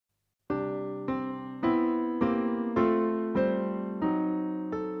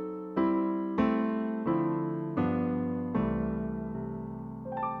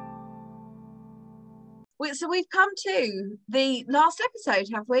So we've come to the last episode,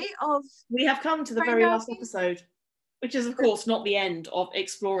 have we? We have come to the very last episode, which is, of course, not the end of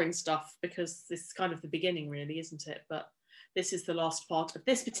exploring stuff, because this is kind of the beginning, really, isn't it? But this is the last part of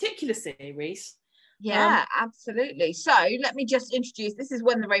this particular series. Yeah, absolutely. So let me just introduce, this is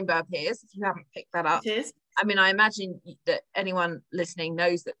When the Rainbow Appears, if you haven't picked that up. It is. I mean, I imagine that anyone listening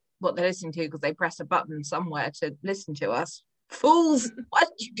knows that what they're listening to, because they press a button somewhere to listen to us. Fools, why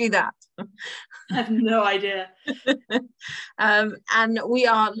did you do that? I have no idea. And we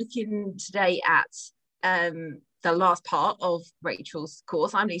are looking today at the last part of Rachel's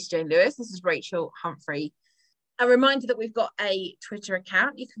course. I'm Lisa Jane Lewis. This is Rachel Humphrey. A reminder that we've got a Twitter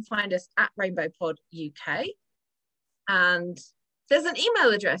account. You can find us at Rainbow Pod UK. And there's an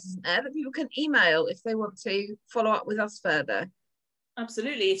email address, isn't there, that people can email if they want to follow up with us further.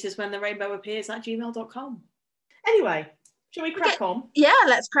 Absolutely. It is whentherainbowappears@gmail.com. Anyway, shall we crack on? Yeah,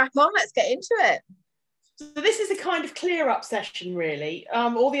 let's crack on. Let's get into it. So this is a kind of clear-up session, really.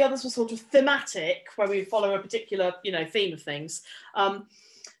 All the others were sort of thematic, where we follow a particular, theme of things.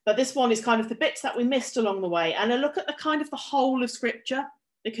 But this one is kind of the bits that we missed along the way, and a look at the kind of the whole of Scripture,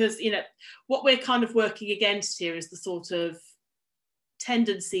 because, what we're kind of working against here is the sort of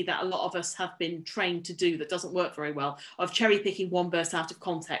tendency that a lot of us have been trained to do that doesn't work very well, of cherry picking one verse out of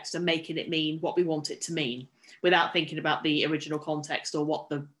context and making it mean what we want it to mean, without thinking about the original context or what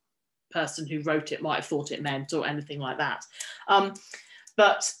the person who wrote it might have thought it meant or anything like that.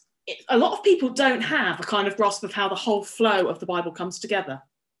 But a lot of people don't have a kind of grasp of how the whole flow of the Bible comes together.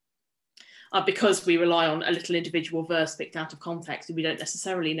 Because we rely on a little individual verse picked out of context, and we don't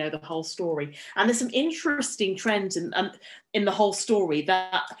necessarily know the whole story. And there's some interesting trends in the whole story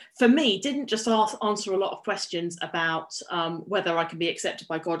that, for me, didn't just answer a lot of questions about whether I can be accepted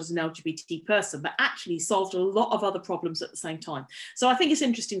by God as an LGBT person, but actually solved a lot of other problems at the same time. So I think it's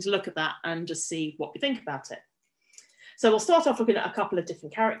interesting to look at that and just see what we think about it. So we'll start off looking at a couple of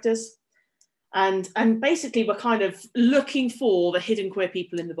different characters. And basically we're kind of looking for the hidden queer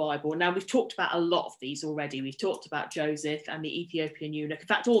people in the Bible. Now, we've talked about a lot of these already. We've talked about Joseph and the Ethiopian eunuch. In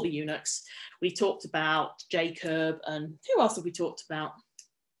fact, all the eunuchs. We talked about Jacob, and who else have we talked about?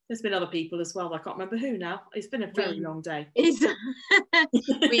 There's been other people as well. I can't remember who now. It's been a very long day.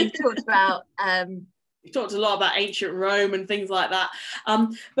 We've talked about... We've talked a lot about ancient Rome and things like that.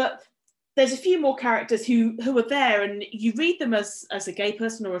 But there's a few more characters who are there, and you read them as a gay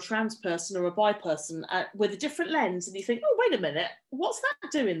person or a trans person or a bi person with a different lens, and you think, oh, wait a minute, what's that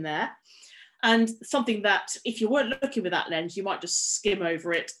doing there? And something that, if you weren't looking with that lens, you might just skim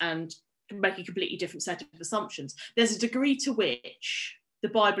over it and make a completely different set of assumptions. There's a degree to which the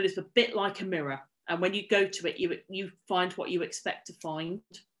Bible is a bit like a mirror, and when you go to it, you find what you expect to find,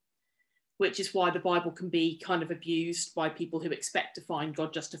 which is why the Bible can be kind of abused by people who expect to find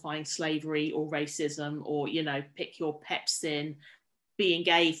God justifying slavery or racism or, pick your pet sin, being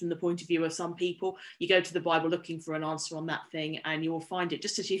gay from the point of view of some people. You go to the Bible looking for an answer on that thing, and you will find it.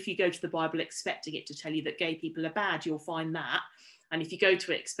 Just as if you go to the Bible expecting it to tell you that gay people are bad, you'll find that. And if you go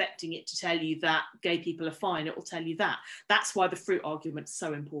to it expecting it to tell you that gay people are fine, it will tell you that. That's why the fruit argument is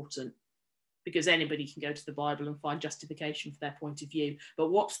so important, because anybody can go to the Bible and find justification for their point of view. But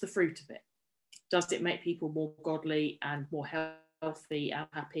what's the fruit of it? Does it make people more godly and more healthy and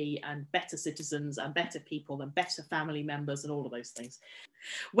happy and better citizens and better people and better family members and all of those things?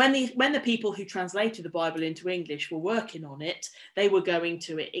 When the people who translated the Bible into English were working on it, they were going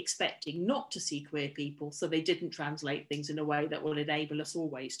to it expecting not to see queer people, so they didn't translate things in a way that will enable us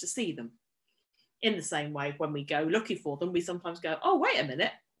always to see them. In the same way, when we go looking for them, we sometimes go, oh, wait a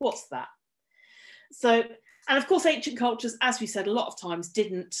minute, what's that? So, and of course, ancient cultures, as we said, a lot of times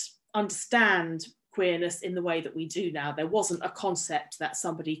didn't understand queerness in the way that we do now. There wasn't a concept that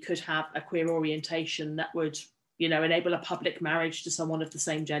somebody could have a queer orientation that would, enable a public marriage to someone of the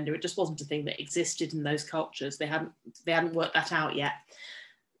same gender. It just wasn't a thing that existed in those cultures. They hadn't worked that out yet,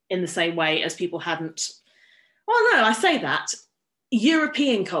 in the same way as people hadn't. Well, no, I say that.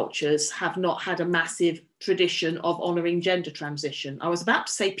 European cultures have not had a massive tradition of honouring gender transition. I was about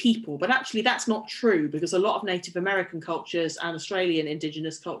to say people, but actually that's not true, because a lot of Native American cultures and Australian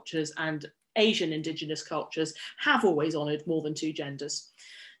Indigenous cultures and Asian Indigenous cultures have always honoured more than two genders.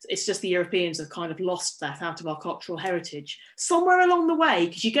 It's just the Europeans have kind of lost that out of our cultural heritage. Somewhere along the way,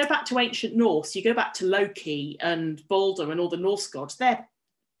 because you go back to ancient Norse, you go back to Loki and Balder and all the Norse gods, they're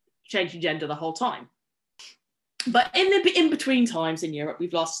changing gender the whole time. But in between times in Europe,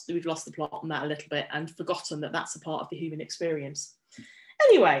 we've lost the plot on that a little bit and forgotten that that's a part of the human experience.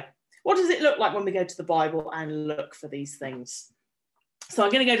 Anyway, what does it look like when we go to the Bible and look for these things? So I'm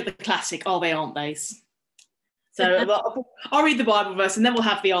going to go to the classic, are they, aren't they? So So I'll read the Bible verse and then we'll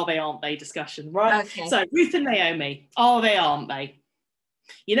have the are they, aren't they discussion, right? Okay. So Ruth and Naomi, are they, aren't they?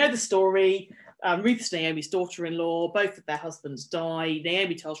 You know the story. Ruth's Naomi's daughter-in-law. Both of their husbands die.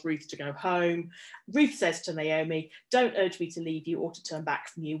 Naomi tells Ruth to go home. Ruth says to Naomi, don't urge me to leave you or to turn back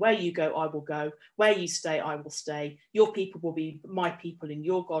from you. Where you go, I will go. Where you stay, I will stay. Your people will be my people and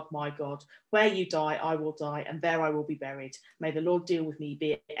your God, my God. Where you die, I will die, and there I will be buried. May the Lord deal with me,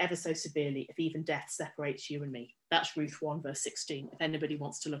 be it ever so severely, if even death separates you and me. That's Ruth 1, verse 16, if anybody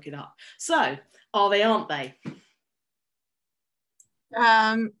wants to look it up. So, are they, aren't they?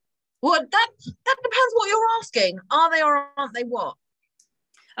 Well, that depends what you're asking. Are they or aren't they what?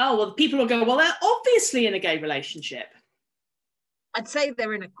 Oh, well, people will go, well, they're obviously in a gay relationship. I'd say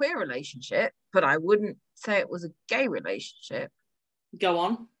they're in a queer relationship, but I wouldn't say it was a gay relationship. Go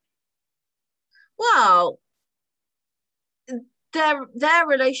on. Well, their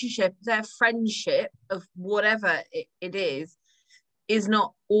relationship, their friendship of whatever it is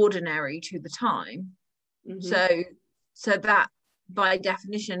not ordinary to the time. Mm-hmm. So that by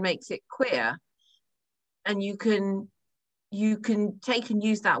definition makes it queer, and you can take and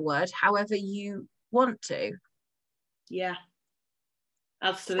use that word however you want to. Yeah,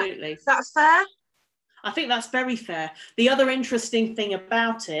 absolutely. That's fair. I think that's very fair. The other interesting thing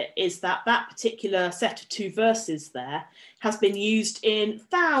about it is that particular set of 2 verses there has been used in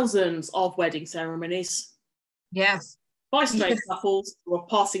thousands of wedding ceremonies. Yes. By straight couples, or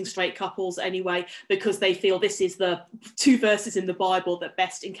passing straight couples anyway, because they feel this is the 2 verses in the Bible that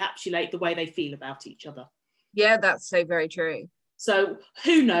best encapsulate the way they feel about each other. Yeah, that's so very true. So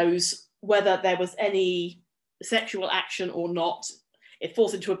who knows whether there was any sexual action or not. It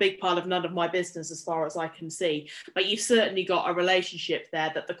falls into a big pile of none of my business as far as I can see. But you've certainly got a relationship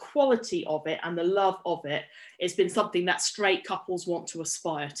there that the quality of it and the love of it has been something that straight couples want to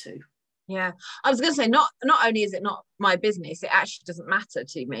aspire to. Yeah, I was going to say, not only is it not my business, it actually doesn't matter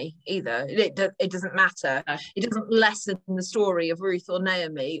to me either. It doesn't matter. No. It doesn't lessen the story of Ruth or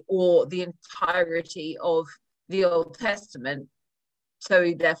Naomi or the entirety of the Old Testament.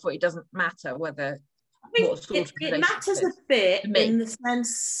 So therefore, it doesn't matter whether. I mean, it matters a bit in the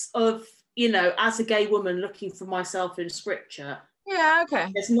sense of, you know, as a gay woman looking for myself in scripture. Yeah,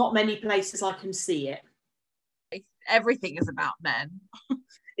 okay. There's not many places I can see it. Everything is about men.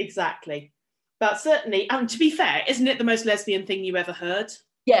 Exactly. But certainly, and to be fair, isn't it the most lesbian thing you ever heard?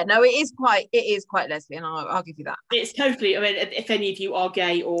 Yeah, no, it is quite lesbian. I'll give you that. It's totally, I mean, if any of you are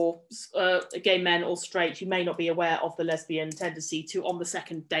gay or gay men or straight, you may not be aware of the lesbian tendency to, on the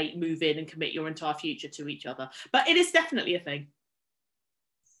second date, move in and commit your entire future to each other. But it is definitely a thing.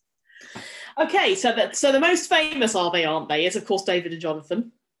 Okay, so the most famous are they, aren't they, is of course David and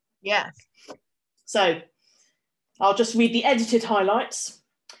Jonathan. Yes. So I'll just read the edited highlights.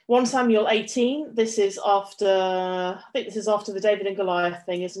 1 Samuel 18, this is after the David and Goliath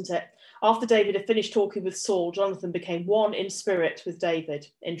thing, isn't it? After David had finished talking with Saul, Jonathan became one in spirit with David.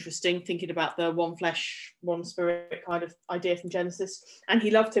 Interesting, thinking about the one flesh, one spirit kind of idea from Genesis. And he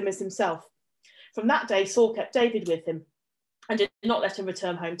loved him as himself. From that day, Saul kept David with him and did not let him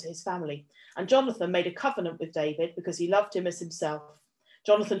return home to his family. And Jonathan made a covenant with David because he loved him as himself.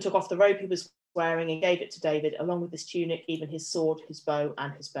 Jonathan took off the robe he was wearing and gave it to David, along with his tunic, even his sword, his bow,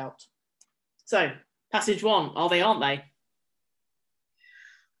 and his belt. So, passage 1, are they, aren't they?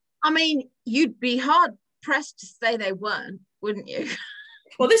 I mean, you'd be hard pressed to say they weren't, wouldn't you?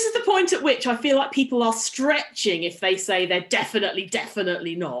 Well, this is the point at which I feel like people are stretching if they say they're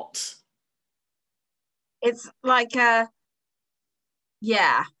definitely not. It's like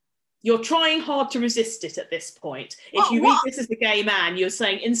yeah. You're trying hard to resist it at this point. If you read this as a gay man, you're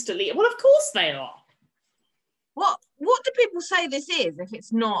saying instantly, well, of course they are. What do people say this is if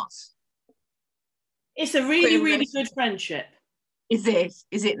it's not? It's a really good friendship. Is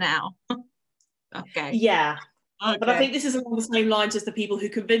it now? Okay. Yeah. Okay. But I think this is along the same lines as the people who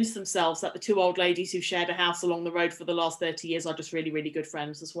convince themselves that the 2 old ladies who shared a house along the road for the last 30 years are just really good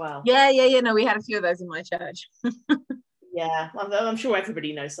friends as well. Yeah. No, we had a few of those in my church. Yeah, I'm sure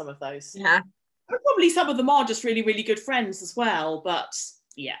everybody knows some of those. Yeah. And probably some of them are just really good friends as well, but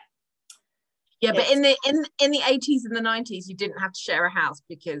yeah. Yeah, but in the 80s and the 90s, you didn't have to share a house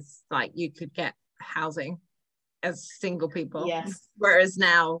because like you could get housing as single people. Yes. Whereas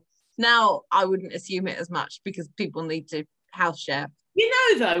now I wouldn't assume it as much because people need to house share. You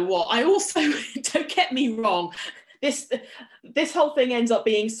know, though, what? I also, don't get me wrong, this whole thing ends up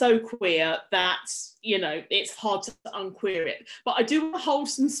being so queer that, you know, it's hard to unqueer it. But I do hold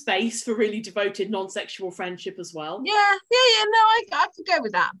some space for really devoted non-sexual friendship as well. Yeah. No, I could go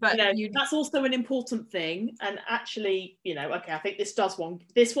with that. But you know, that's also an important thing. And actually, you know, okay, I think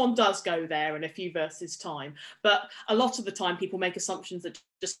this one does go there in a few verses time. But a lot of the time, people make assumptions that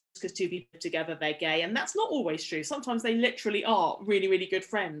just because two people are together, they're gay, and that's not always true. Sometimes they literally are really, really good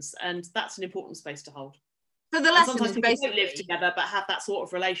friends, and that's an important space to hold. So the lesson sometimes is people basically don't live together, but have that sort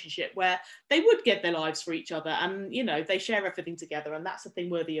of relationship where they would give their lives for each other, and you know, they share everything together, and that's a thing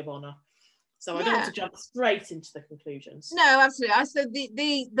worthy of honour. So I don't want to jump straight into the conclusions. No, absolutely. So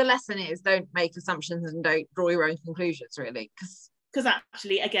the lesson is don't make assumptions and don't draw your own conclusions, really, because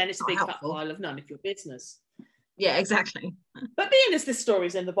actually, again, it's a big fat pile of none of your business. Yeah, exactly. But being as this story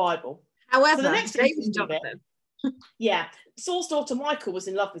is in the Bible, however, so the next David and Jonathan. Yeah, Saul's daughter Michal was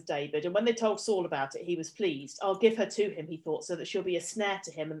in love with David, and when they told Saul about it, he was pleased. I'll give her to him, he thought, so that she'll be a snare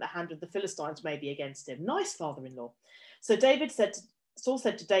to him, and the hand of the Philistines may be against him. Nice father-in-law. So Saul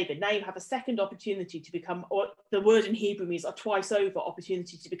said to David, now you have a second opportunity to become, or the word in Hebrew means a twice over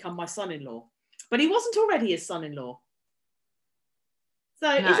opportunity to become my son-in-law. But he wasn't already his son-in-law.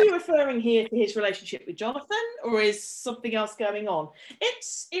 So is he referring here to his relationship with Jonathan, or is something else going on?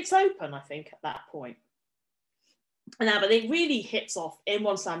 It's open, I think, at that point. Now, but it really hits off in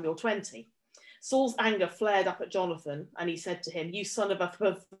 1 Samuel 20. Saul's anger flared up at Jonathan, and he said to him, you son of a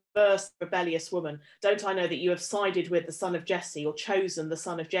perverse, rebellious woman, don't I know that you have sided with the son of Jesse, or chosen the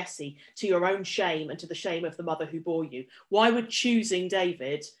son of Jesse, to your own shame and to the shame of the mother who bore you? Why would choosing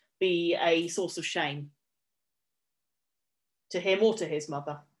David be a source of shame to him or to his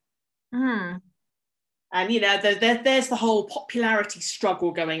mother? Mm. And, you know, there's the whole popularity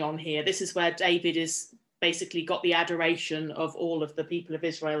struggle going on here. This is where David is basically got the adoration of all of the people of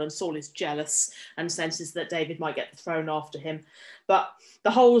Israel, and Saul is jealous and senses that David might get the throne after him. But the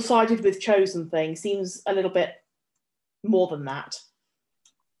whole sided with chosen thing seems a little bit more than that.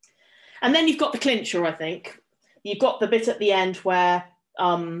 And then you've got the clincher, I think. You've got the bit at the end where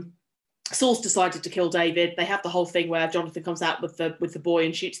Saul's decided to kill David. They have the whole thing where Jonathan comes out with the boy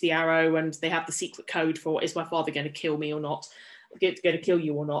and shoots the arrow, and they have the secret code for, is my father going to kill me or not? Going to kill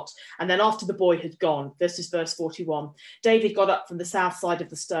you or not? And then after the boy had gone, this is verse 41, David got up from the south side of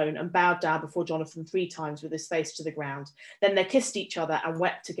the stone and bowed down before Jonathan 3 times with his face to the ground. Then they kissed each other and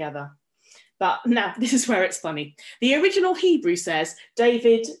wept together. But now this is where it's funny. The original Hebrew says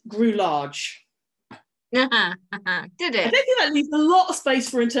David grew large. Did it? I don't think that leaves a lot of space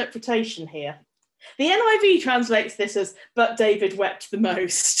for interpretation here. The NIV translates this as, but David wept the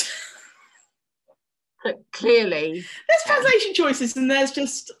most. Clearly. There's translation choices, and there's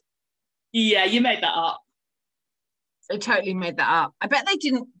just, yeah, you made that up. They totally made that up. I bet they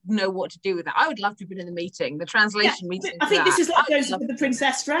didn't know what to do with that. I would love to have been in the meeting, the translation meeting. I think this is like Joseph with the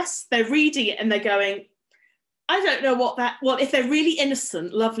princess dress. They're reading it and they're going, I don't know what if they're really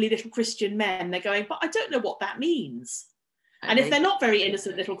innocent, lovely little Christian men, they're going, but I don't know what that means. And if they're not very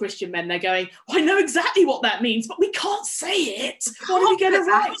innocent little Christian men, they're going, well, I know exactly what that means, but we can't say it. What are we going to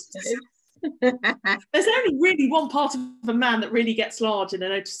write? There's only really one part of a man that really gets large in a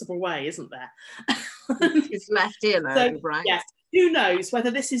noticeable way, isn't there? His left earlobe, right? Yes. Who knows whether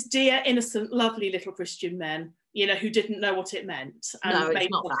this is dear, innocent, lovely little Christian men, you know, who didn't know what it meant and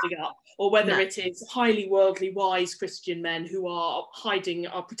made something up, or whether it is highly worldly, wise Christian men who are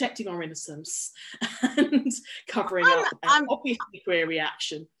protecting our innocence and covering up an obviously queer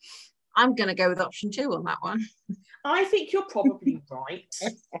reaction. I'm going to go with option 2 on that one. I think you're probably right.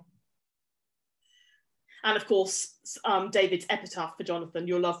 And of course, David's epitaph for Jonathan,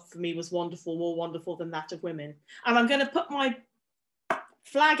 your love for me was wonderful, more wonderful than that of women. And I'm going to put my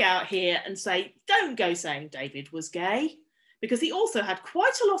flag out here and say, don't go saying David was gay, because he also had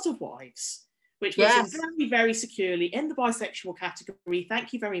quite a lot of wives, which was very, very securely in the bisexual category.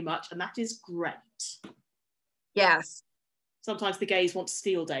 Thank you very much. And that is great. Yes. Sometimes the gays want to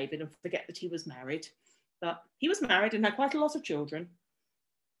steal David and forget that he was married, but he was married and had quite a lot of children.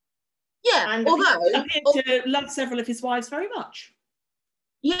 Yeah, and appeared to love several of his wives very much.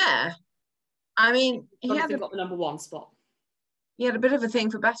 Yeah, I mean, he got the number 1 spot. He had a bit of a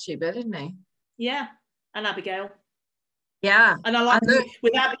thing for Bathsheba, didn't he? Yeah, and Abigail. Yeah, and I like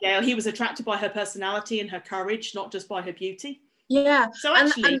with Abigail, he was attracted by her personality and her courage, not just by her beauty. Yeah. So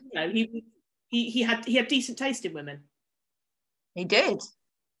actually, you know, he had decent taste in women. He did,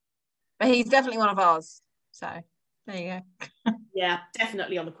 but he's definitely one of ours. So there you go. Yeah,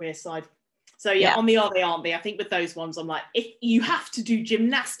 definitely on the queer side. So yeah, on the are they, aren't they? I think with those ones, I'm like, if you have to do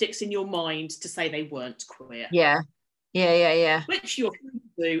gymnastics in your mind to say they weren't queer. Yeah, Yeah. Which you're free to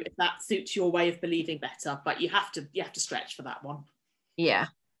do if that suits your way of believing better, but you have to stretch for that one. Yeah.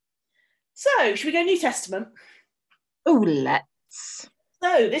 So, should we go New Testament? Oh, let's.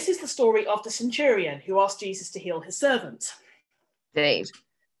 So, this is the story of the centurion who asked Jesus to heal his servant. Indeed.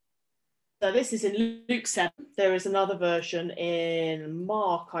 So this is in Luke 7. There is another version in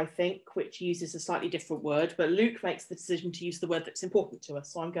Mark, I think, which uses a slightly different word, but Luke makes the decision to use the word that's important to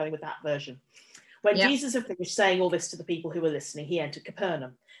us, so I'm going with that version. When Jesus had finished saying all this to the people who were listening, he entered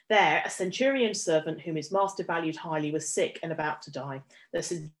Capernaum. There, a centurion's servant whom his master valued highly was sick and about to die. The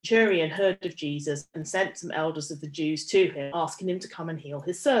centurion heard of Jesus and sent some elders of the Jews to him, asking him to come and heal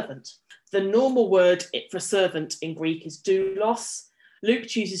his servant. The normal word for servant in Greek is doulos. Luke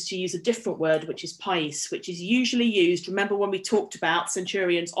chooses to use a different word, which is pais, which is usually used. Remember when we talked about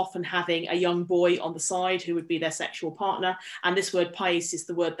centurions often having a young boy on the side who would be their sexual partner? And this word pais is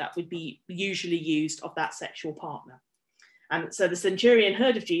the word that would be usually used of that sexual partner. And so the centurion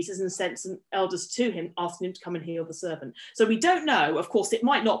heard of Jesus and sent some elders to him, asking him to come and heal the servant. So we don't know. Of course, it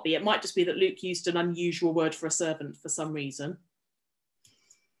might not be. It might just be that Luke used an unusual word for a servant for some reason.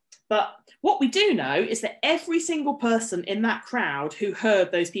 But what we do know is that every single person in that crowd who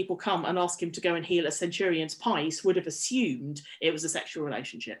heard those people come and ask him to go and heal a centurion's pais would have assumed it was a sexual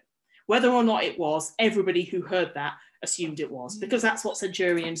relationship. Whether or not it was, everybody who heard that assumed it was, because that's what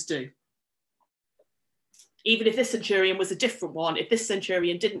centurions do. Even if this centurion was a different one, if this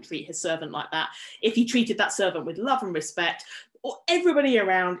centurion didn't treat his servant like that, if he treated that servant with love and respect, everybody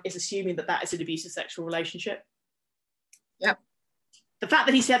around is assuming that that is an abusive sexual relationship. Yep. The fact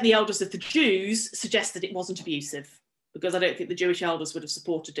that he sent the elders of the Jews suggests that it wasn't abusive, because I don't think the Jewish elders would have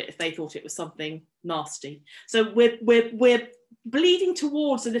supported it if they thought it was something nasty. So we're bleeding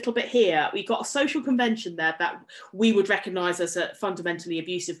towards a little bit here. We've got a social convention there that we would recognise as a fundamentally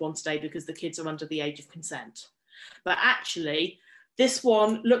abusive one today because the kids are under the age of consent. But actually, this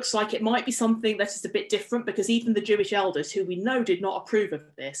one looks like it might be something that is a bit different, because even the Jewish elders, who we know did not approve of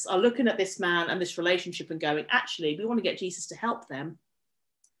this, are looking at this man and this relationship and going, actually, we want to get Jesus to help them.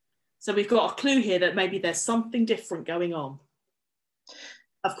 So we've got a clue here that maybe there's something different going on.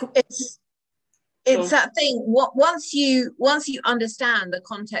 Of course, it's that thing. Once you understand the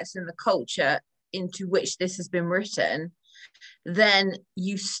context and the culture into which this has been written, then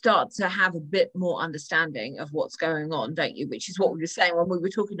you start to have a bit more understanding of what's going on, don't you? Which is what we were saying when we were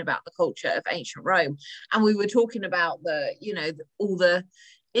talking about the culture of ancient Rome, and we were talking about all the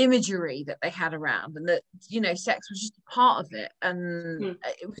imagery that they had around, and that sex was just a part of it, and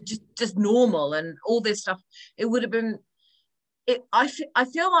it was just normal and all this stuff. It would have been I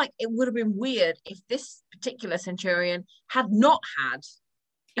feel like it would have been weird if this particular centurion had not had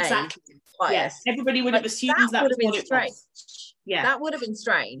exactly. Yes, everybody would have assumed that would have been strange. Yeah, that would have been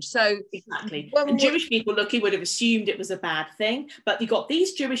strange. So exactly, and Jewish people looking would have assumed it was a bad thing. But you got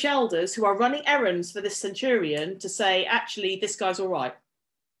these Jewish elders who are running errands for this centurion to say, actually, this guy's all right.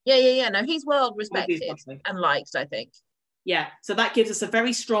 Yeah. No, he's well respected and liked, I think. Yeah, so that gives us a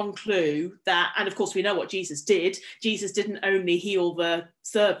very strong clue that, and of course we know what Jesus did. Jesus didn't only heal the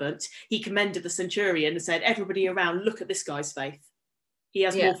servant, he commended the centurion and said, everybody around, look at this guy's faith. He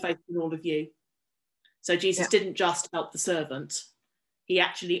has more faith than all of you. So Jesus didn't just help the servant. He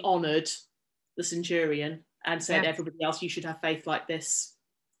actually honoured the centurion and said, everybody else, you should have faith like this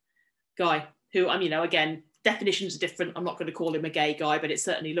guy, who, again, definitions are different. I'm not going to call him a gay guy, but it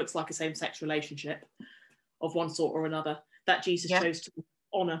certainly looks like a same-sex relationship of one sort or another that Jesus chose to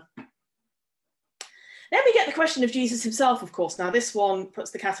honour. Then we get the question of Jesus himself, of course. Now, this one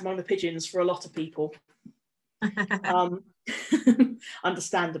puts the cat among the pigeons for a lot of people.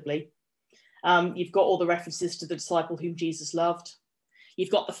 Understandably. You've got all the references to the disciple whom Jesus loved.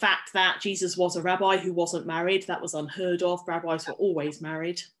 You've got the fact that Jesus was a rabbi who wasn't married. That was unheard of. Rabbis were always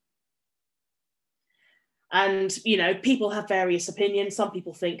married. And, people have various opinions. Some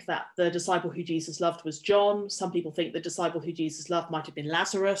people think that the disciple who Jesus loved was John. Some people think the disciple who Jesus loved might have been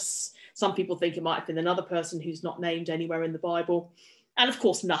Lazarus. Some people think it might have been another person who's not named anywhere in the Bible. And of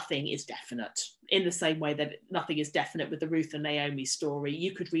course, nothing is definite, in the same way that nothing is definite with the Ruth and Naomi story.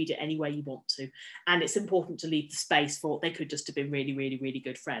 You could read it any way you want to. And it's important to leave the space for, they could just have been really, really, really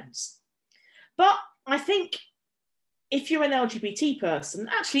good friends. But I think if you're an LGBT person,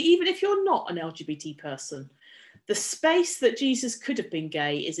 actually, even if you're not an LGBT person, the space that Jesus could have been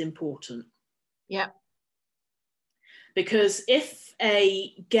gay is important. Yeah. Because if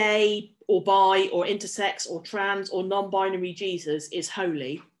a gay or bi or intersex or trans or non-binary Jesus is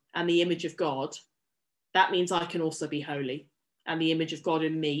holy and the image of God, that means I can also be holy and the image of God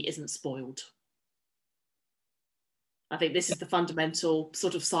in me isn't spoiled. I think this is the fundamental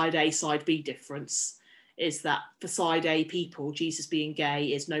sort of side A, side B difference, is that for side A people, Jesus being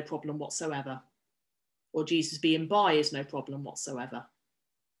gay is no problem whatsoever, or Jesus being bi is no problem whatsoever,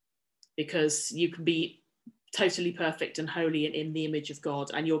 because you can be totally perfect and holy and in the image of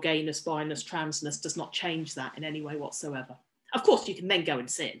God, and your gayness, biness, transness does not change that in any way whatsoever. Of course, you can then go and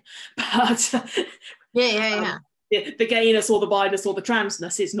sin, but the gayness or the biness or the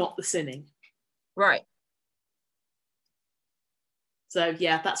transness is not the sinning. Right. So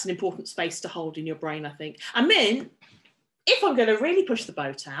yeah, that's an important space to hold in your brain, I think. I mean, if I'm going to really push the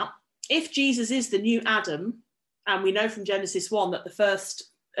boat out, if Jesus is the new Adam, and we know from Genesis 1 that the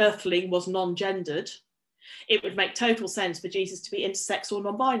first earthling was non-gendered, it would make total sense for Jesus to be intersex or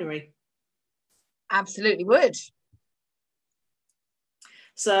non-binary. Absolutely would.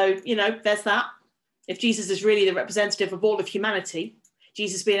 So, you know, there's that. If Jesus is really the representative of all of humanity,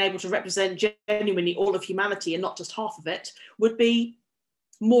 Jesus being able to represent genuinely all of humanity and not just half of it would be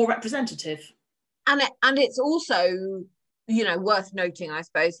more representative. And it's also, you know, worth noting, I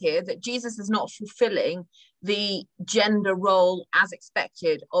suppose, here that Jesus is not fulfilling the gender role as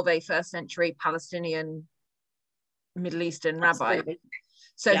expected of a first century Palestinian Middle Eastern rabbi. Absolutely.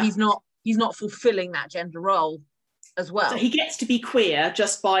 So he's not fulfilling that gender role as well. So he gets to be queer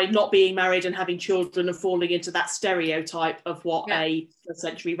just by not being married and having children and falling into that stereotype of what a first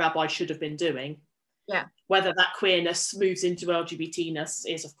century rabbi should have been doing. Yeah. Whether that queerness moves into LGBT-ness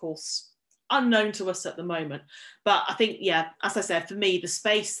is, of course, unknown to us at the moment. But I think, yeah, as I said, for me, the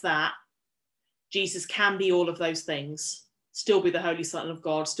space that Jesus can be all of those things, still be the Holy Son of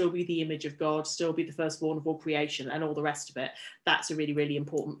God, still be the image of God, still be the firstborn of all creation and all the rest of it, that's a really, really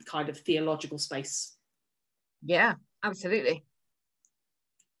important kind of theological space. Yeah, absolutely.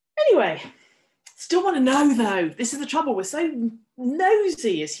 Anyway, still want to know though. This is the trouble. We're so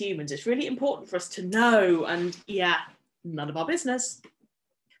nosy as humans. It's really important for us to know, and yeah, none of our business.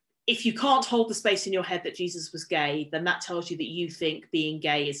 If you can't hold the space in your head that Jesus was gay, then that tells you that you think being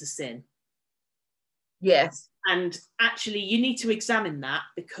gay is a sin. Yes. And actually, you need to examine that,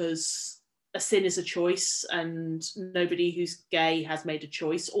 because a sin is a choice, and nobody who's gay has made a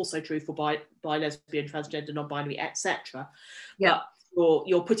choice. Also true for bi, lesbian, transgender, non-binary, etc. Yeah. But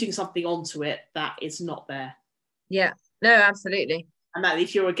you're putting something onto it that is not there. Yeah. No, absolutely. And that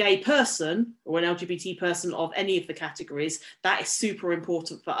if you're a gay person or an LGBT person of any of the categories, that is super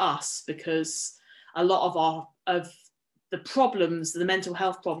important for us, because a lot of the problems, the mental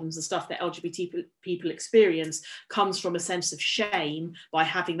health problems and stuff that LGBT people experience comes from a sense of shame by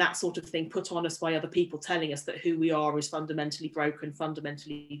having that sort of thing put on us by other people, telling us that who we are is fundamentally broken,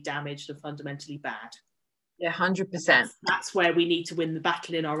 fundamentally damaged and fundamentally bad. Yeah, 100%. That's where we need to win the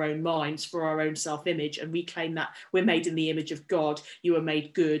battle in our own minds for our own self-image and reclaim that we're made in the image of God. You are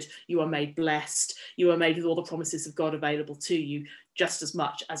made good, you are made blessed, you are made with all the promises of God available to you, just as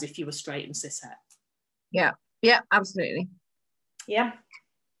much as if you were straight and cishet. Yeah. Yeah, absolutely. Yeah.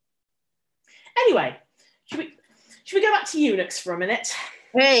 Anyway, should we go back to eunuchs for a minute?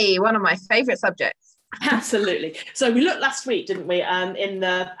 Hey, one of my favourite subjects. Absolutely. So we looked last week, didn't we, in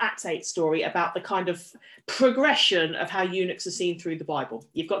the Acts 8 story about the kind of progression of how eunuchs are seen through the Bible.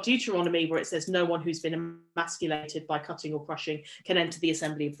 You've got Deuteronomy, where it says no one who's been emasculated by cutting or crushing can enter the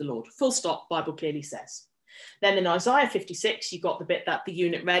assembly of the Lord. Full stop, Bible clearly says. Then in Isaiah 56, you've got the bit that the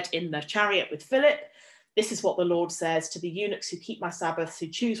eunuch read in the chariot with Philip. This is what the Lord says to the eunuchs who keep my Sabbaths, who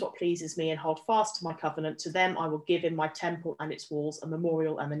choose what pleases me and hold fast to my covenant. To them I will give in my temple and its walls a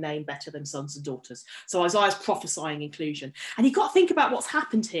memorial and a name better than sons and daughters. So Isaiah's prophesying inclusion. And you've got to think about what's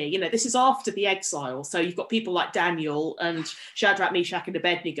happened here. You know, this is after the exile. So you've got people like Daniel and Shadrach, Meshach and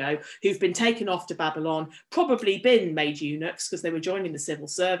Abednego who've been taken off to Babylon, probably been made eunuchs because they were joining the civil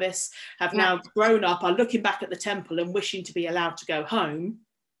service, have now grown up, are looking back at the temple and wishing to be allowed to go home.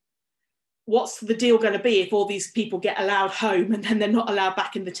 What's the deal going to be if all these people get allowed home and then they're not allowed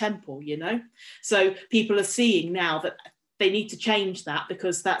back in the temple, you know? So people are seeing now that they need to change that,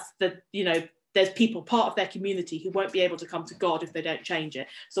 because that's there's people, part of their community, who won't be able to come to God if they don't change it.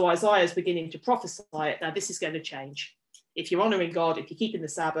 So Isaiah is beginning to prophesy it. Now this is going to change. If you're honouring God, if you're keeping the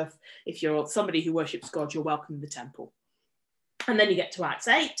Sabbath, if you're somebody who worships God, you're welcome in the temple. And then you get to Acts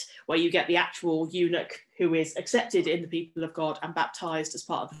 8, where you get the actual eunuch who is accepted in the people of God and baptized as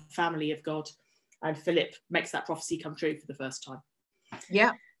part of the family of God. And Philip makes that prophecy come true for the first time.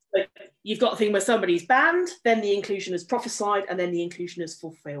 Yeah. So you've got the thing where somebody's banned, then the inclusion is prophesied, and then the inclusion is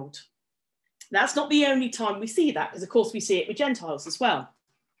fulfilled. That's not the only time we see that, because of course we see it with Gentiles as well.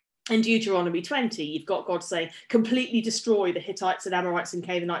 In Deuteronomy 20, you've got God saying, completely destroy the Hittites and Amorites and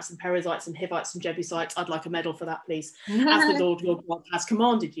Canaanites and Perizzites and Hivites and Jebusites. I'd like a medal for that, please. As the Lord your God has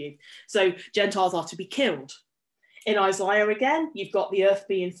commanded you. So Gentiles are to be killed. In Isaiah again, you've got the earth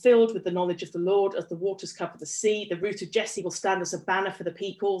being filled with the knowledge of the Lord as the waters cover the sea. The root of Jesse will stand as a banner for the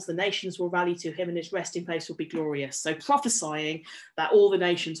peoples. The nations will rally to him and his resting place will be glorious. So prophesying that all the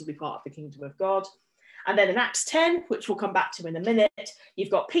nations will be part of the kingdom of God. And then in Acts 10, which we'll come back to in a minute, you've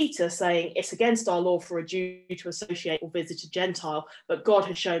got Peter saying, it's against our law for a Jew to associate or visit a Gentile, but God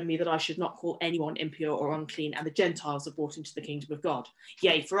has shown me that I should not call anyone impure or unclean, and the Gentiles are brought into the kingdom of God.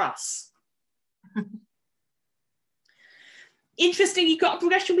 Yay for us. Interesting, you've got a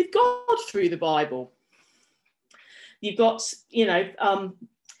progression with God through the Bible. You've got,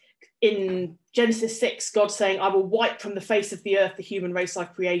 in Genesis 6, God saying, I will wipe from the face of the earth the human race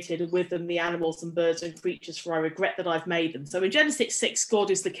I've created, and with them the animals and birds and creatures, for I regret that I've made them. So in Genesis 6,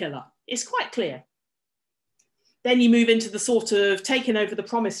 God is the killer. It's quite clear. Then you move into the sort of taking over the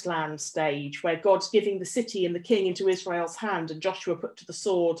promised land stage, where God's giving the city and the king into Israel's hand, and Joshua put to the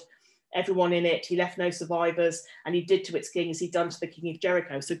sword everyone in it. He left no survivors, and he did to its king as he'd done to the king of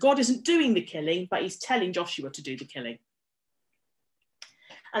Jericho. So God isn't doing the killing, but he's telling Joshua to do the killing.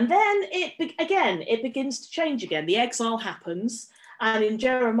 And then it begins to change again. The exile happens, and in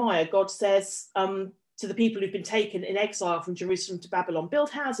Jeremiah, God says to the people who've been taken in exile from Jerusalem to Babylon, build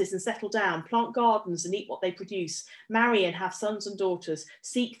houses and settle down, plant gardens and eat what they produce, marry and have sons and daughters,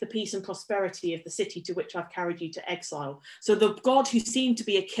 seek the peace and prosperity of the city to which I've carried you to exile. So the God who seemed to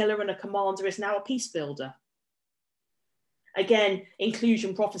be a killer and a commander is now a peace builder. Again,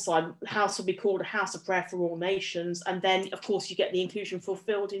 inclusion prophesied, house will be called a house of prayer for all nations. And then, of course, you get the inclusion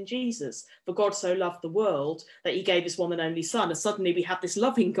fulfilled in Jesus. For God so loved the world that he gave his one and only son. And suddenly we have this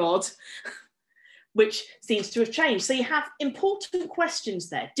loving God, which seems to have changed. So you have important questions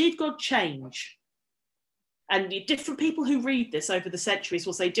there. Did God change? And different people who read this over the centuries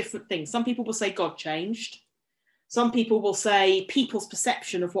will say different things. Some people will say God changed. Some people will say people's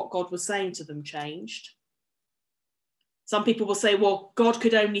perception of what God was saying to them changed. Some people will say, well, God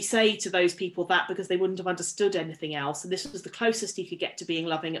could only say to those people that because they wouldn't have understood anything else. And this was the closest he could get to being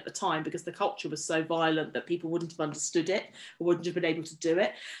loving at the time, because the culture was so violent that people wouldn't have understood it or wouldn't have been able to do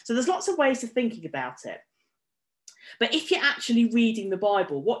it. So there's lots of ways of thinking about it. But if you're actually reading the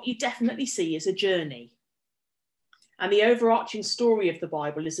Bible, what you definitely see is a journey. And the overarching story of the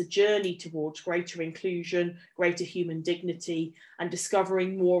Bible is a journey towards greater inclusion, greater human dignity, and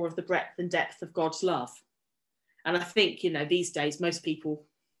discovering more of the breadth and depth of God's love. And I think, these days, most people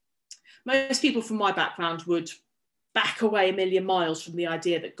from my background would back away a million miles from the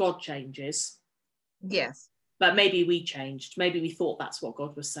idea that God changes. Yes. But maybe we changed. Maybe we thought that's what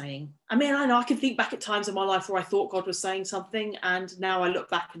God was saying. I mean, I know I can think back at times in my life where I thought God was saying something, and now I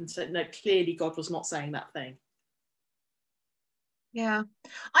look back and say, no, clearly God was not saying that thing. Yeah.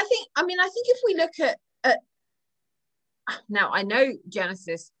 I think if we look at now, I know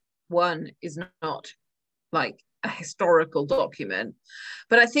Genesis 1 is not like a historical document,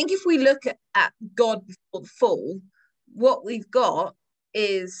 but I think if we look at God before the fall, what we've got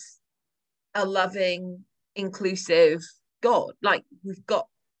is a loving, inclusive God. Like, we've got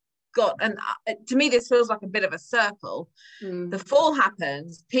God, and to me this feels like a bit of a circle. The fall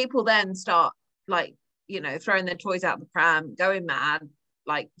happens, people then start throwing their toys out the pram, going mad.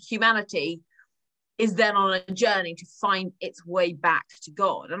 Like, humanity is then on a journey to find its way back to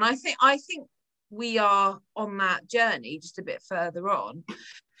God, and I think we are on that journey just a bit further on,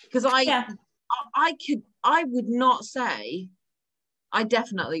 because I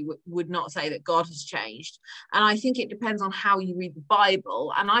definitely would not say that God has changed. And I think it depends on how you read the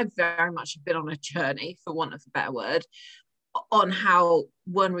Bible, and I very much have been on a journey, for want of a better word, on how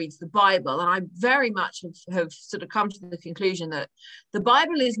one reads the Bible. And I very much have sort of come to the conclusion that the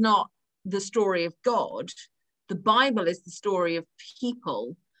Bible is not the story of God. The Bible is the story of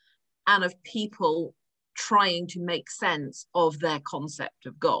people, and of people trying to make sense of their concept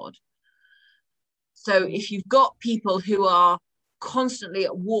of God. So if you've got people who are constantly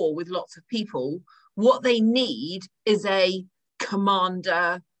at war with lots of people, what they need is a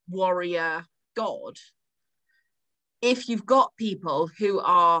commander, warrior God. If you've got people who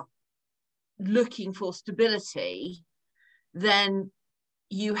are looking for stability, then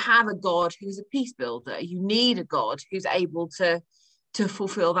you have a God who's a peace builder. You need a God who's able to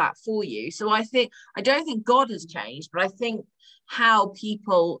fulfill that for you. So I don't think God has changed, but I think how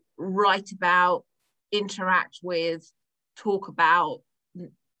people write about, interact with, talk about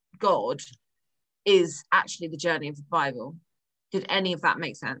God is actually the journey of the Bible. Did any of that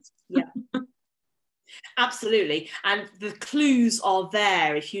make sense? Yeah. Absolutely. And the clues are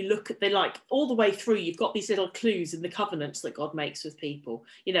there. If you look at all the way through, you've got these little clues in the covenants that God makes with people.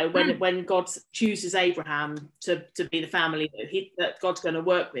 You know, when God chooses Abraham to be the family that God's going to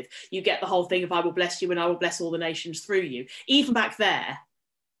work with, you get the whole thing of I will bless you and I will bless all the nations through you. Even back there,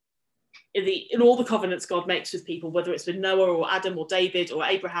 in all the covenants God makes with people, whether it's with Noah or Adam or David or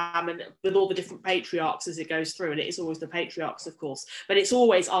Abraham, and with all the different patriarchs as it goes through, and it is always the patriarchs, of course, but it's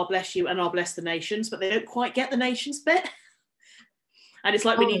always I'll bless you and I'll bless the nations, but they don't quite get the nations bit. And it's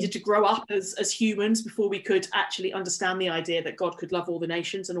like we needed to grow up as humans before we could actually understand the idea that God could love all the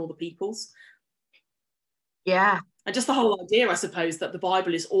nations and all the peoples. Yeah. And just the whole idea, I suppose, that the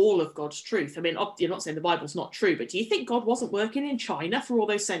Bible is all of God's truth. I mean, you're not saying the Bible's not true, but do you think God wasn't working in China for all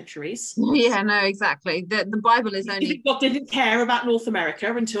those centuries? Yeah, no, exactly. The Bible is only... God didn't care about North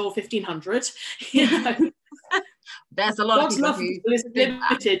America until 1500. You know? There's a lot God's of people love for people is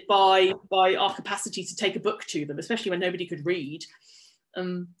limited by our capacity to take a book to them, especially when nobody could read.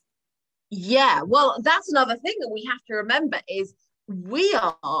 Yeah, well, that's another thing that we have to remember is we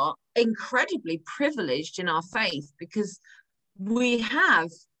are incredibly privileged in our faith because we have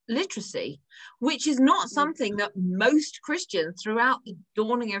literacy, which is not something that most Christians throughout the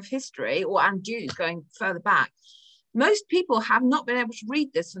dawning of history, and Jews going further back, most people have not been able to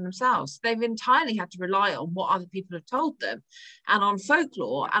read this for themselves. They've entirely had to rely on what other people have told them and on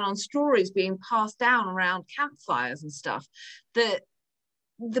folklore and on stories being passed down around campfires and stuff.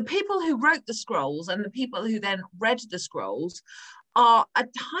 The people who wrote the scrolls and the people who then read the scrolls are a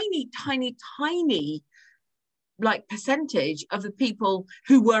tiny like percentage of the people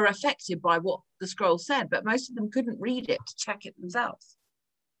who were affected by what the scroll said, but most of them couldn't read it to check it themselves.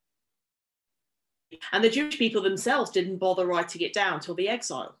 And the Jewish people themselves didn't bother writing it down till the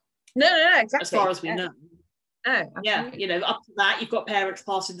exile. No, exactly. As far as we know. Oh, yeah, you know, up to that, you've got parents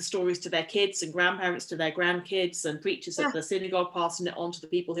passing the stories to their kids and grandparents to their grandkids and preachers at the synagogue passing it on to the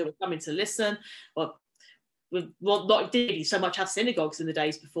people who were coming to listen. Well, not did he so much have synagogues in the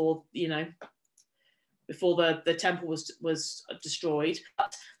days before, you know, before the temple was destroyed.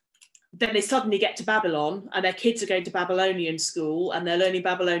 But then they suddenly get to Babylon and their kids are going to Babylonian school and they're learning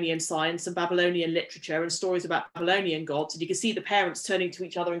Babylonian science and Babylonian literature and stories about Babylonian gods. And you can see the parents turning to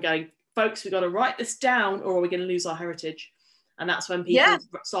each other and going, folks, we've got to write this down or are we going to lose our heritage? And that's when people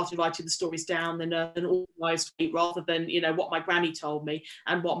started writing the stories down in an organised way rather than, you know, what my granny told me,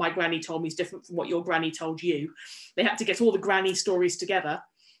 and what my granny told me is different from what your granny told you. They had to get all the granny stories together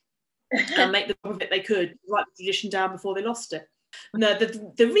and make the best of it they could, write the tradition down before they lost it. No,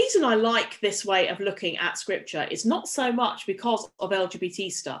 the reason I like this way of looking at scripture is not so much because of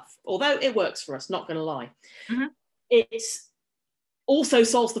LGBT stuff, although it works for us, not going to lie. Mm-hmm. It's also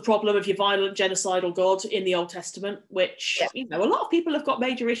solves the problem of your violent genocidal God in the Old Testament, which you know a lot of people have got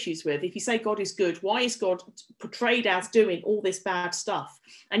major issues with. If you say God is good, why is God portrayed as doing all this bad stuff?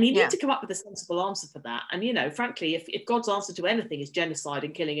 And you need to come up with a sensible answer for that. And you know, frankly, if God's answer to anything is genocide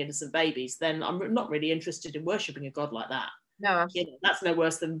and killing innocent babies, then I'm not really interested in worshipping a God like that. No, absolutely. You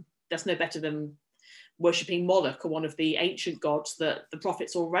know, that's no better than worshipping Moloch or one of the ancient gods that the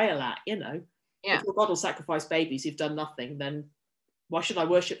prophets all rail at. You know, if your God will sacrifice babies who've done nothing, then why should I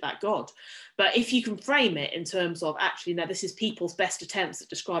worship that God? But if you can frame it in terms of actually, now this is people's best attempts at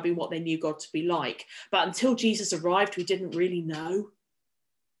describing what they knew God to be like. But until Jesus arrived, we didn't really know.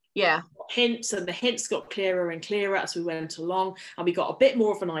 Yeah. Hints, and the hints got clearer and clearer as we went along. And we got a bit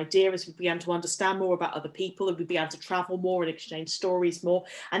more of an idea as we began to understand more about other people, and we began to travel more and exchange stories more.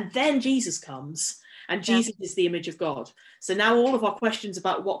 And then Jesus comes. And Jesus is the image of God. So now all of our questions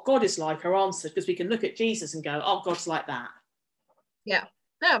about what God is like are answered because we can look at Jesus and go, oh, God's like that. Yeah.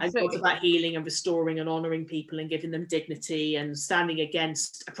 No, and God's about healing and restoring and honouring people and giving them dignity and standing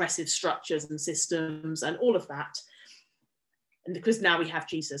against oppressive structures and systems and all of that. And because now we have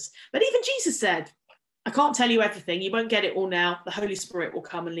Jesus. But even Jesus said, I can't tell you everything. You won't get it all now. The Holy Spirit will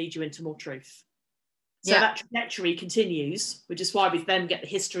come and lead you into more truth. So that trajectory continues, which is why we then get the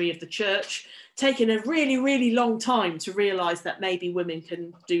history of the church taking a really, really long time to realise that maybe women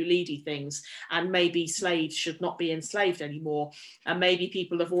can do leady things and maybe slaves should not be enslaved anymore. And maybe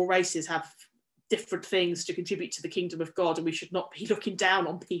people of all races have different things to contribute to the kingdom of God and we should not be looking down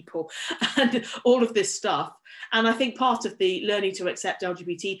on people and all of this stuff. And I think part of the learning to accept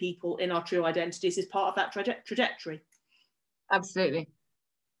LGBT people in our true identities is part of that trajectory. Absolutely.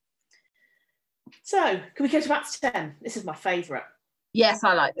 So, can we go to Acts 10? This is my favourite. Yes,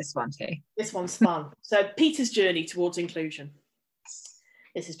 I like this one too. This one's fun. So, Peter's journey towards inclusion.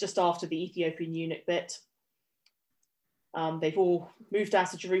 This is just after the Ethiopian eunuch bit. They've all moved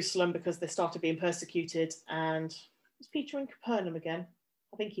out of Jerusalem because they started being persecuted. And is Peter in Capernaum again?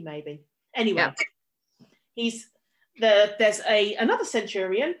 I think he may be. Anyway, There's another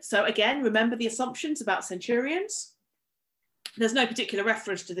centurion. So again, remember the assumptions about centurions. There's no particular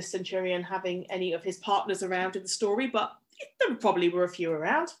reference to this centurion having any of his partners around in the story, but there probably were a few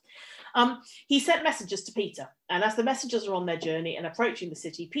around. He sent messengers to Peter, and as the messengers were on their journey and approaching the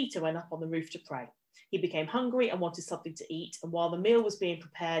city, Peter went up on the roof to pray. He became hungry and wanted something to eat, and while the meal was being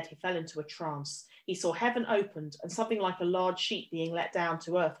prepared, he fell into a trance. He saw heaven opened and something like a large sheet being let down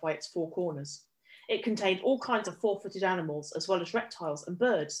to earth by its four corners. It contained all kinds of four-footed animals, as well as reptiles and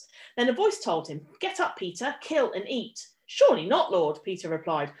birds. Then a voice told him, "Get up, Peter, kill and eat." "Surely not, Lord," Peter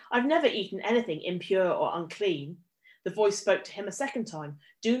replied. "I've never eaten anything impure or unclean." The voice spoke to him a second time.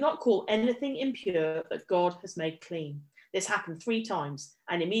 "Do not call anything impure that God has made clean." This happened 3 times,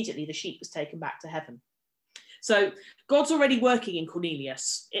 and immediately the sheep was taken back to heaven. So God's already working in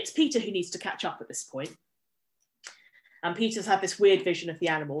Cornelius. It's Peter who needs to catch up at this point. And Peter's had this weird vision of the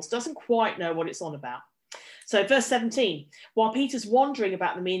animals, doesn't quite know what it's on about. So verse 17, while Peter's wondering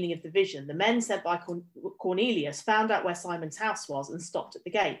about the meaning of the vision, the men sent by Cornelius found out where Simon's house was and stopped at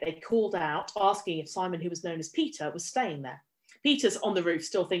the gate. They called out, asking if Simon, who was known as Peter, was staying there. Peter's on the roof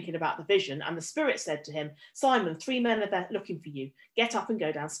still thinking about the vision, and the Spirit said to him, "Simon, 3 men are there looking for you. Get up and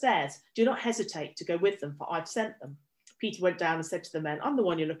go downstairs. Do not hesitate to go with them, for I've sent them." Peter went down and said to the men, "I'm the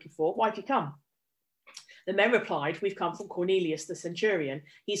one you're looking for. Why have you come?" The men replied, "We've come from Cornelius the centurion.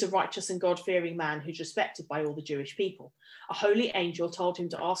 He's a righteous and God-fearing man who's respected by all the Jewish people. A holy angel told him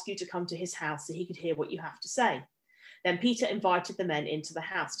to ask you to come to his house so he could hear what you have to say." Then Peter invited the men into the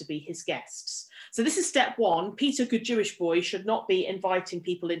house to be his guests. So this is step 1. Peter, good Jewish boy, should not be inviting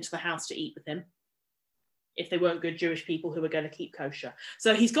people into the house to eat with him if they weren't good Jewish people who were going to keep kosher.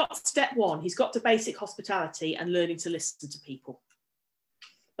 So he's got step 1. He's got to basic hospitality and learning to listen to people.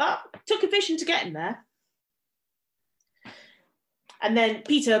 But it took a vision to get him there. And then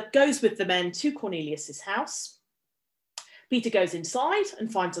Peter goes with the men to Cornelius's house. Peter goes inside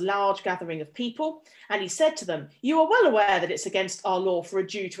and finds a large gathering of people, and he said to them, "You are well aware that it's against our law for a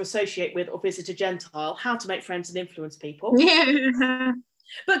Jew to associate with or visit a Gentile, how to make friends and influence people. Yeah.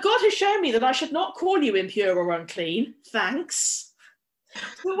 But God has shown me that I should not call you impure or unclean. Thanks.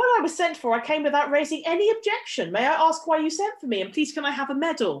 But when I was sent for, I came without raising any objection. May I ask why you sent for me? And please, can I have a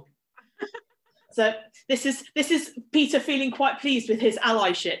medal?" So this is Peter feeling quite pleased with his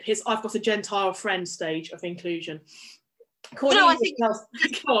allyship, his "I've got a Gentile friend" stage of inclusion. I think,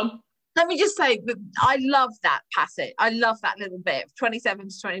 go on. Let me just say that I love that passage. I love that little bit, 27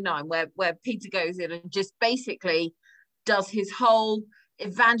 to 29, where Peter goes in and just basically does his whole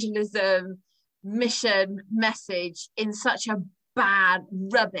evangelism mission message in such a bad,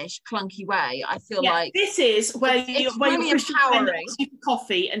 rubbish, clunky way. I feel like this is where your Christian friend asks you for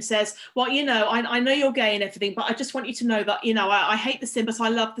coffee and says, "Well, I know you're gay and everything, but I just want you to know that I hate the sin, but I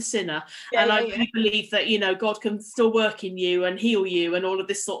love the sinner, I really believe that God can still work in you and heal you and all of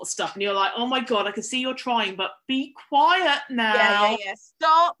this sort of stuff." And you're like, "Oh my God, I can see you're trying, but be quiet now." Yeah.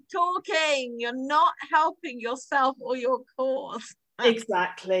 Stop talking. You're not helping yourself or your cause.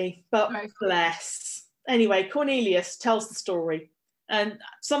 Exactly. But bless. Anyway, Cornelius tells the story. And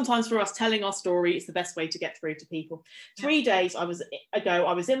sometimes for us, telling our story is the best way to get through to people. 3 days ago,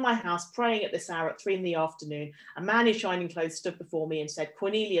 I was in my house praying at this hour at 3 p.m. A man in shining clothes stood before me and said,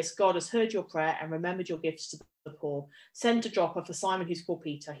 "Cornelius, God has heard your prayer and remembered your gifts to the poor. Send a dropper for Simon, who's called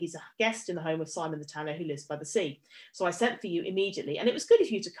Peter. He's a guest in the home of Simon the tanner, who lives by the sea. So I sent for you immediately, and it was good of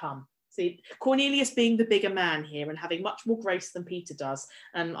you to come." See, Cornelius being the bigger man here and having much more grace than Peter does.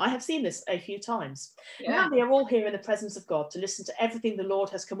 And I have seen this a few times. Yeah. Now they are all here in the presence of God to listen to everything the Lord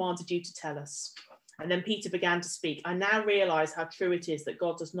has commanded you to tell us. And then Peter began to speak. "I now realize how true it is that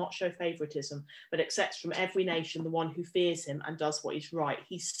God does not show favoritism, but accepts from every nation the one who fears him and does what is right."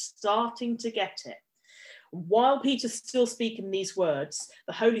 He's starting to get it. While Peter's still speaking these words,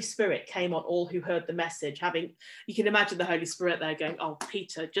 the Holy Spirit came on all who heard the message. You can imagine the Holy Spirit there going, "Oh,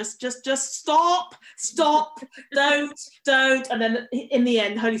 Peter, just stop, don't. And then in the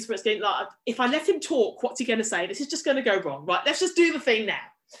end, the Holy Spirit's going, like, if I let him talk, what's he going to say? This is just going to go wrong, right? Let's just do the thing now.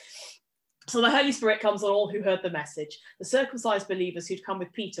 So the Holy Spirit comes on all who heard the message. The circumcised believers who'd come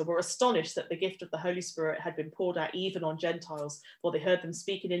with Peter were astonished that the gift of the Holy Spirit had been poured out even on Gentiles, for they heard them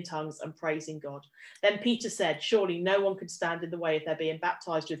speaking in tongues and praising God. Then Peter said, "Surely no one could stand in the way of their being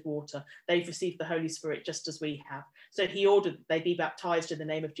baptized with water. They've received the Holy Spirit just as we have." So he ordered that they be baptized in the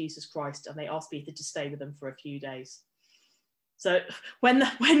name of Jesus Christ, and they asked Peter to stay with them for a few days. So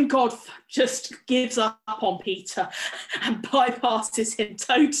when God just gives up on Peter and bypasses him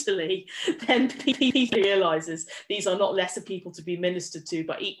totally, then Peter realizes these are not lesser people to be ministered to,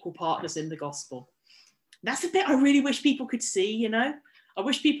 but equal partners in the gospel. That's a bit I really wish people could see, I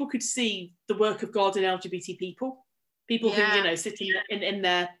wish people could see the work of God in LGBT people who, you know, sitting in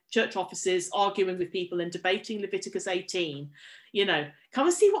their church offices, arguing with people and debating Leviticus 18, you know, come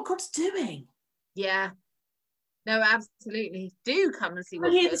and see what God's doing. Yeah. No, absolutely. Do come and see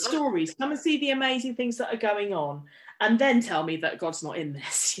what hear the stories, come and see the amazing things that are going on, and then tell me that God's not in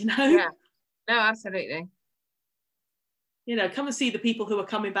this, you know? Yeah. No, absolutely. You know, come and see the people who are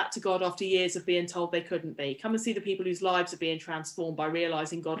coming back to God after years of being told they couldn't be. Come and see the people whose lives are being transformed by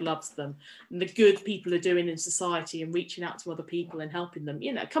realizing God loves them, and the good people are doing in society and reaching out to other people and helping them.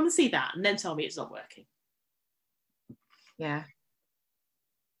 You know, come and see that, and then tell me it's not working. Yeah.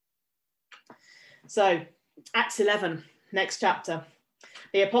 So, Acts 11, next chapter.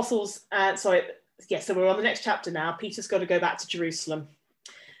 The apostles, so we're on the next chapter now. Peter's got to go back to Jerusalem.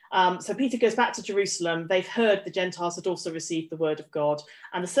 So Peter goes back to Jerusalem. They've heard the Gentiles had also received the word of God.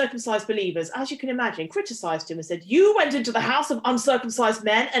 And the circumcised believers, as you can imagine, criticized him and said, you went into the house of uncircumcised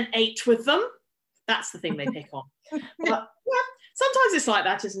men and ate with them. That's the thing they pick on. But yeah, sometimes it's like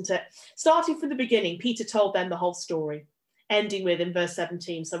that, isn't it? Starting from the beginning, Peter told them the whole story, ending with in verse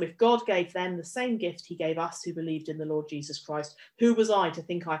 17. So if God gave them the same gift he gave us who believed in the Lord Jesus Christ, who was I to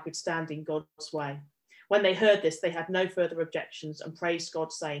think I could stand in God's way? When they heard this, they had no further objections and praised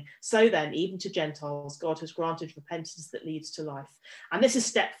God, saying, so then, even to Gentiles, God has granted repentance that leads to life. And this is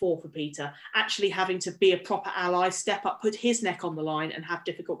step 4 for Peter, actually having to be a proper ally, step up, put his neck on the line and have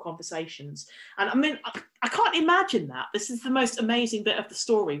difficult conversations. And I mean, I can't imagine that. This is the most amazing bit of the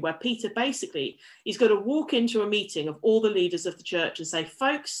story, where Peter basically, he's got to walk into a meeting of all the leaders of the church and say,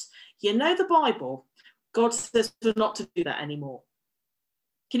 folks, you know the Bible, God says we're not to do that anymore.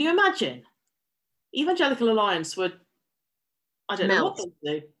 Can you imagine? Evangelical Alliance would, I don't know what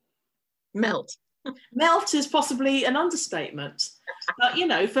they'll do. Melt. Melt is possibly an understatement. But, you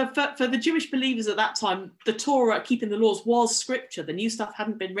know, for the Jewish believers at that time, the Torah, keeping the laws, was scripture. The new stuff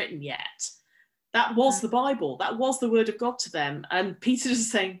hadn't been written yet. That was the Bible. That was the word of God to them. And Peter is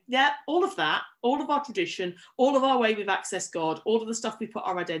saying, yeah, all of that, all of our tradition, all of our way we've accessed God, all of the stuff we put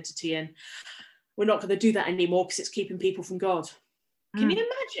our identity in, we're not going to do that anymore because it's keeping people from God. Can you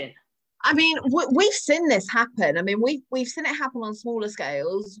imagine? I mean, we've seen this happen. I mean, we've seen it happen on smaller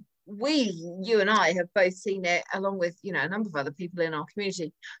scales. You and I have both seen it, along with, you know, a number of other people in our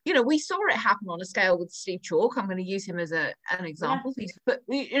community. You know, we saw it happen on a scale with Steve Chalke. I'm going to use him as an example. Yeah. But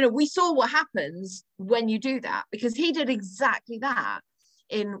we saw what happens when you do that, because he did exactly that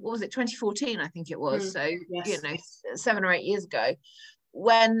in, what was it, 2014, I think it was. So, yes. You know, 7 or 8 years ago,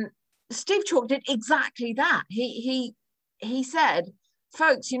 when Steve Chalke did exactly that. He said,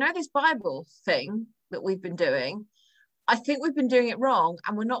 folks, you know, this Bible thing that we've been doing, I think we've been doing it wrong,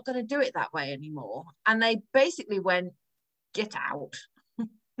 and we're not going to do it that way anymore. And they basically went, get out.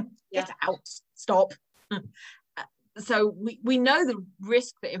 Get out, stop. So we know the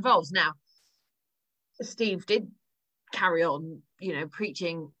risk that involves. Now, Steve did carry on, you know,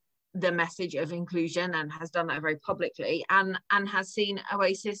 preaching the message of inclusion, and has done that very publicly, and has seen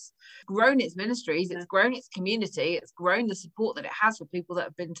Oasis grown its ministries, it's grown its community, it's grown the support that it has for people that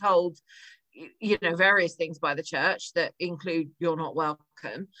have been told, you know, various things by the church that include you're not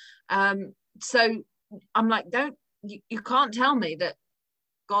welcome. So I'm like, you can't tell me that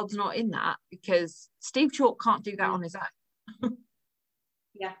God's not in that, because Steve Chalke can't do that on his own.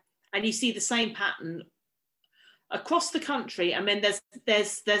 Yeah, and you see the same pattern across the country. I mean,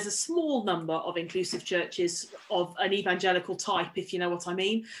 there's a small number of inclusive churches of an evangelical type, if you know what I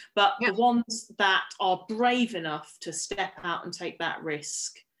mean, but the ones that are brave enough to step out and take that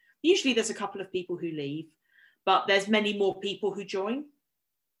risk, usually there's a couple of people who leave, but there's many more people who join.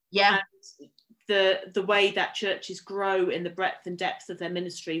 Yeah. And the way that churches grow in the breadth and depth of their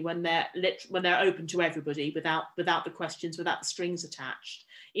ministry when they're open to everybody, without the questions, without the strings attached,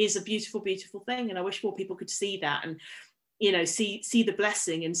 is a beautiful, beautiful thing. And I wish more people could see that, and, you know, see the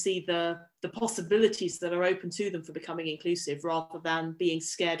blessing and see the possibilities that are open to them for becoming inclusive, rather than being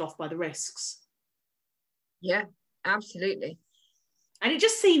scared off by the risks. Yeah, absolutely. And it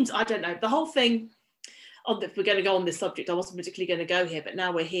just seems, I don't know, the whole thing, if we're going to go on this subject, I wasn't particularly going to go here, but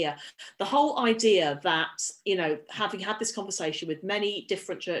now we're here. The whole idea that, you know, having had this conversation with many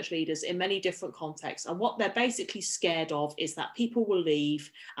different church leaders in many different contexts, and what they're basically scared of is that people will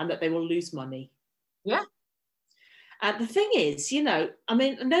leave and that they will lose money. Yeah. And the thing is, you know, I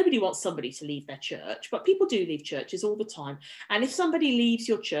mean, nobody wants somebody to leave their church, but people do leave churches all the time. And if somebody leaves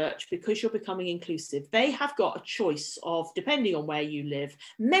your church because you're becoming inclusive, they have got a choice of, depending on where you live,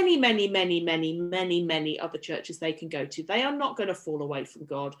 many, many, many, many, many, many other churches they can go to. They are not going to fall away from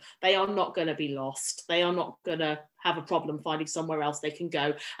God. They are not going to be lost. They are not going to have a problem finding somewhere else they can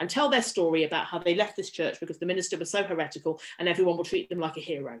go and tell their story about how they left this church because the minister was so heretical, and everyone will treat them like a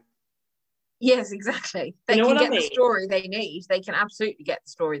hero. Yes, exactly. They You know can what I get the mean? story they need. They can absolutely get the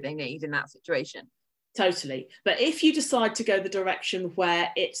story they need in that situation. Totally. But if you decide to go the direction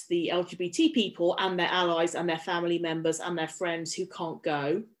where it's the LGBT people and their allies and their family members and their friends who can't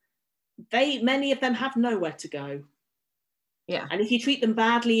go, many of them have nowhere to go. Yeah. And if you treat them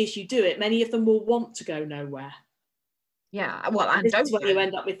badly as you do it, many of them will want to go nowhere. Yeah. Well, and this is where you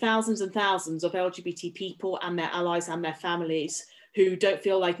end up with thousands and thousands of LGBT people and their allies and their families who don't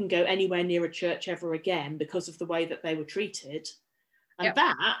feel they can go anywhere near a church ever again because of the way that they were treated. And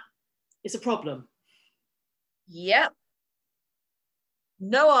that is a problem. Yep.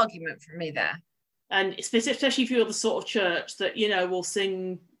 No argument from me there. And especially if you're the sort of church that, you know, will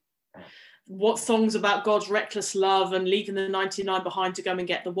sing what songs about God's reckless love and leaving the 99 behind to go and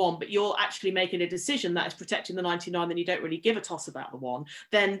get the one, but you're actually making a decision that is protecting the 99, then you don't really give a toss about the one,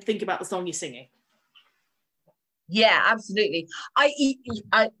 then think about the song you're singing. Yeah, absolutely. I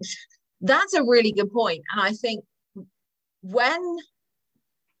that's a really good point. And I think I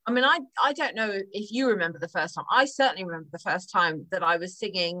don't know if you remember the first time. I certainly remember the first time that I was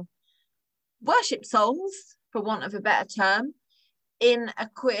singing worship songs, for want of a better term, in a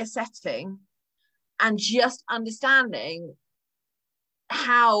queer setting, and just understanding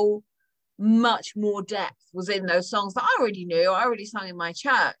how much more depth was in those songs that I already knew, I already sung in my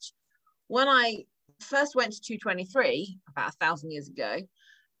church. When I first went to 223 about 1,000 years ago,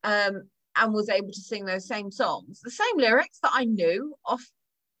 and was able to sing those same songs, the same lyrics that I knew off,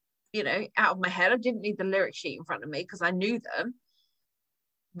 you know, out of my head. I didn't need the lyric sheet in front of me because I knew them.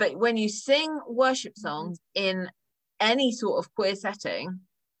 But when you sing worship songs in any sort of queer setting,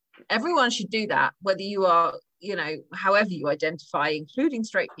 everyone should do that, whether you are, you know, however you identify, including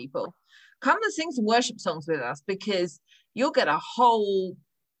straight people. Come and sing some worship songs with us, because you'll get a whole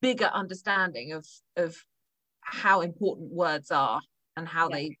bigger understanding of how important words are and how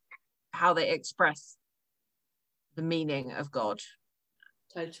they express the meaning of God.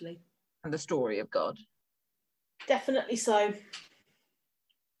 Totally. And the story of God. Definitely so.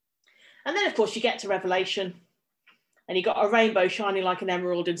 And then, of course, you get to Revelation, and you got a rainbow shining like an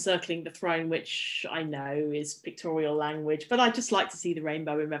emerald encircling the throne, which I know is pictorial language, but I just like to see the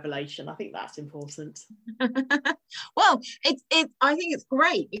rainbow in Revelation. I think that's important. Well, I think it's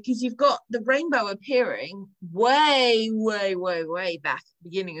great because you've got the rainbow appearing way back at the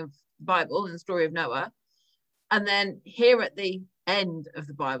beginning of the Bible in the story of Noah. And then here at the end of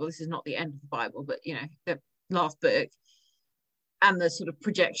the Bible, this is not the end of the Bible, but, you know, the last book, and the sort of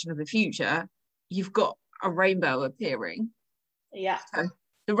projection of the future, you've got a rainbow appearing. Yeah. So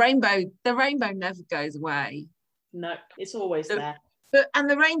the rainbow never goes away. No, it's always there. And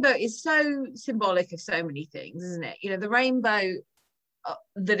the rainbow is so symbolic of so many things, isn't it? You know, the rainbow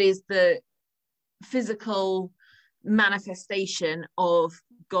that is the physical manifestation of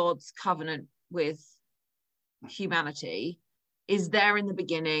God's covenant with humanity is there in the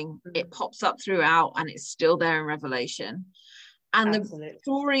beginning. It pops up throughout, and it's still there in Revelation. And Absolutely. The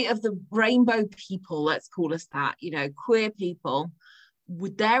story of the rainbow people, let's call us that, you know, queer people,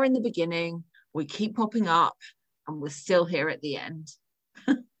 we're there in the beginning, we keep popping up, and we're still here at the end.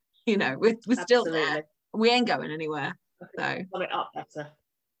 You know, we're still there. We ain't going anywhere. So sum it up better.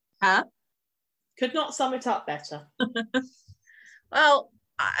 Huh? Could not sum it up better. Well,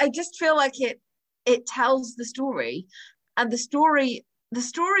 I just feel like it tells the story, and the story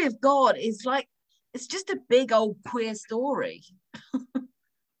of God is like, it's just a big old queer story.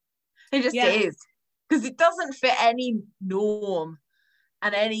 It just is, because it doesn't fit any norm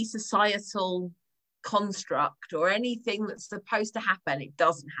and any societal construct or anything that's supposed to happen. It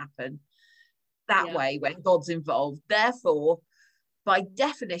doesn't happen that way when God's involved. Therefore, by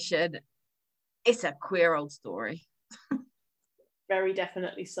definition, it's a queer old story. Very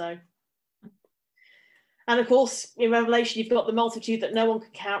definitely so. And of course, in Revelation, you've got the multitude that no one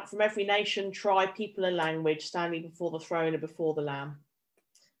can count, from every nation, tribe, people, and language, standing before the throne and before the Lamb.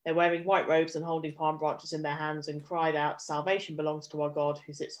 They're wearing white robes and holding palm branches in their hands, and cried out, "Salvation belongs to our God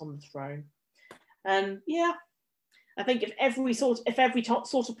who sits on the throne." And I think if every sort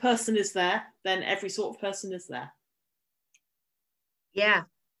of person is there, then every sort of person is there. Yeah.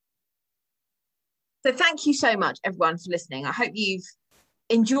 So thank you so much, everyone, for listening. I hope you've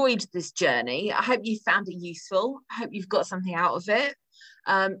enjoyed this journey. I hope you found it useful. I hope you've got something out of it.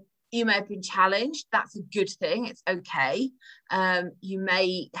 You may have been challenged. That's a good thing. It's okay. You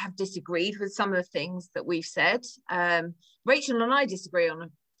may have disagreed with some of the things that we've said. Rachel and I disagree on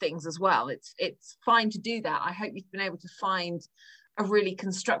things as well. It's fine to do that. I hope you've been able to find a really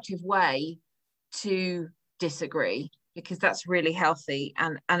constructive way to disagree, because that's really healthy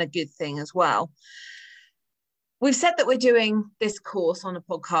and a good thing as well. We've said that we're doing this course on a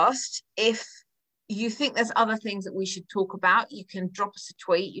podcast. If you think there's other things that we should talk about, you can drop us a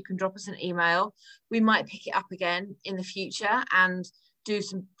tweet, you can drop us an email. We might pick it up again in the future and do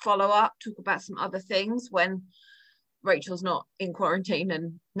some follow-up, talk about some other things when Rachel's not in quarantine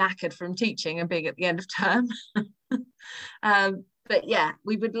and knackered from teaching and being at the end of term. But yeah,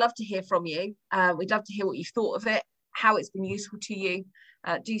 we would love to hear from you. We'd love to hear what you thought of it, how it's been useful to you.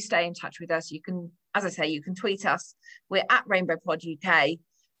 Do stay in touch with us. You can, as I say, you can tweet us. We're at Rainbow Pod UK.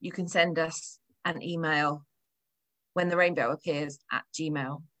 You can send us an email when the rainbow appears at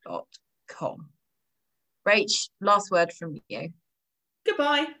gmail.com. Rach, last word from you.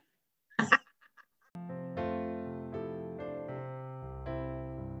 Goodbye.